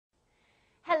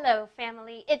Hello,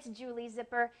 family. It's Julie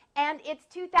Zipper, and it's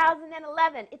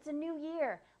 2011. It's a new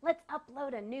year. Let's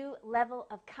upload a new level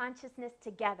of consciousness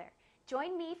together.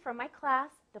 Join me for my class,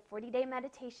 The 40-Day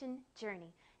Meditation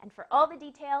Journey. And for all the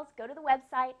details, go to the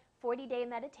website,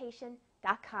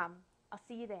 40daymeditation.com. I'll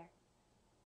see you there.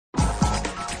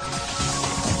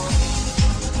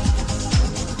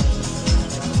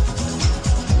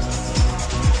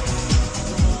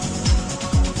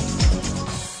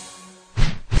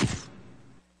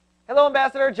 Hello,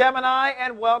 Ambassador Gemini,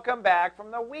 and welcome back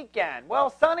from the weekend. Well,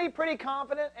 sunny, pretty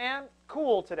confident, and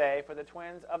cool today for the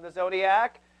twins of the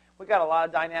zodiac. We got a lot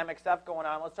of dynamic stuff going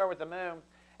on. Let's start with the moon.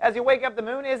 As you wake up, the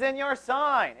moon is in your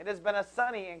sign. It has been a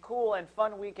sunny and cool and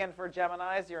fun weekend for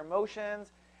Geminis. Your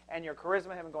emotions and your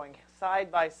charisma have been going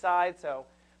side by side, so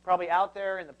probably out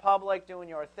there in the public doing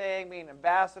your thing, being an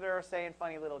ambassador, saying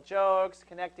funny little jokes,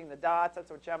 connecting the dots. That's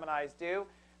what Geminis do.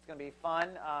 It's going to be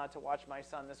fun to watch my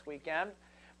son this weekend.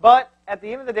 But at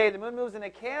the end of the day, the moon moves into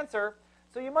Cancer,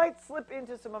 so you might slip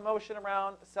into some emotion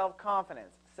around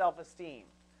self-confidence, self-esteem.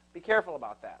 Be careful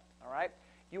about that, all right?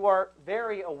 You are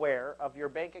very aware of your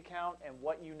bank account and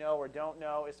what you know or don't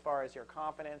know as far as your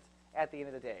confidence at the end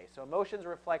of the day. So emotions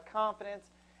reflect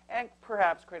confidence and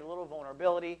perhaps create a little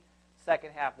vulnerability second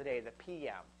half of the day, the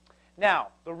PM. Now,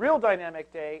 the real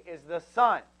dynamic day is the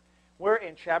sun. We're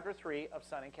in Chapter 3 of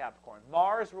Sun in Capricorn.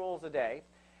 Mars rules the day,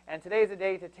 and today is the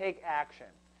day to take action.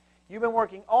 You've been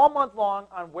working all month long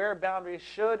on where boundaries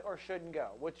should or shouldn't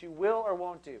go, what you will or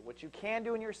won't do, what you can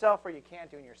do in yourself or you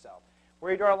can't do in yourself, where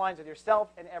you draw lines with yourself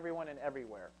and everyone and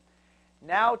everywhere.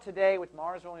 Now today, with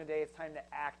Mars ruling the day, it's time to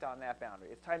act on that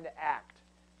boundary. It's time to act.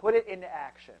 Put it into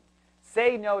action.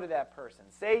 Say no to that person.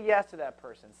 Say yes to that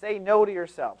person. Say no to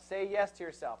yourself. Say yes to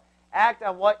yourself. Act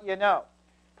on what you know.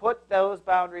 Put those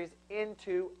boundaries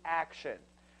into action.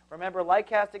 Remember, light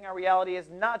casting our reality is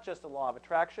not just a law of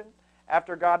attraction.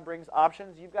 After God brings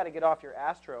options, you've got to get off your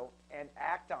astro and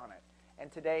act on it. And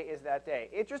today is that day.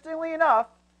 Interestingly enough,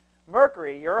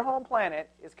 Mercury, your home planet,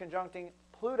 is conjuncting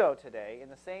Pluto today in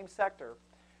the same sector,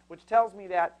 which tells me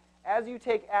that as you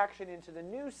take action into the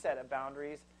new set of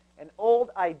boundaries, an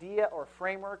old idea or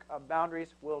framework of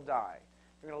boundaries will die.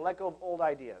 You're going to let go of old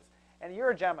ideas. And you're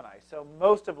a Gemini, so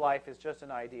most of life is just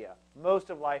an idea. Most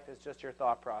of life is just your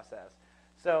thought process.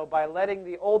 So by letting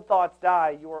the old thoughts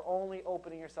die, you are only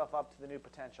opening yourself up to the new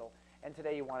potential. And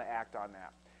today you want to act on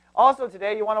that. Also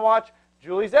today you want to watch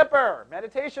Julie Zipper,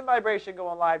 Meditation Vibration,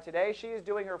 going live today. She is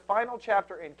doing her final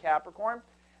chapter in Capricorn.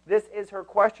 This is her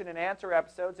question and answer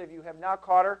episode. So if you have not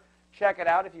caught her, check it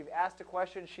out. If you've asked a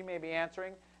question, she may be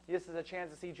answering. This is a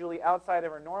chance to see Julie outside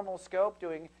of her normal scope,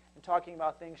 doing and talking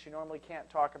about things she normally can't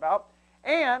talk about.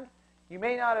 And you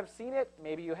may not have seen it.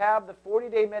 Maybe you have, the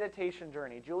 40-day meditation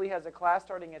journey. Julie has a class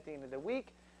starting at the end of the week.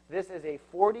 This is a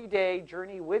 40-day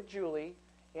journey with Julie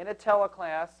in a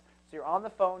teleclass. So you're on the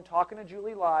phone talking to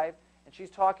Julie live, and she's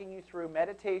talking you through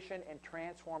meditation and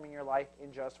transforming your life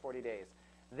in just 40 days.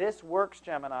 This works,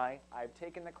 Gemini. I've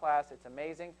taken the class. It's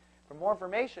amazing. For more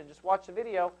information, just watch the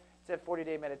video. It's at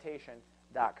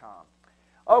 40daymeditation.com.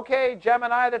 Okay,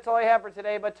 Gemini, that's all I have for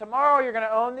today. But tomorrow you're going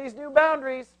to own these new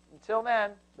boundaries. Until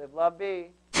then, live, love,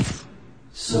 be.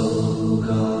 So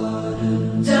God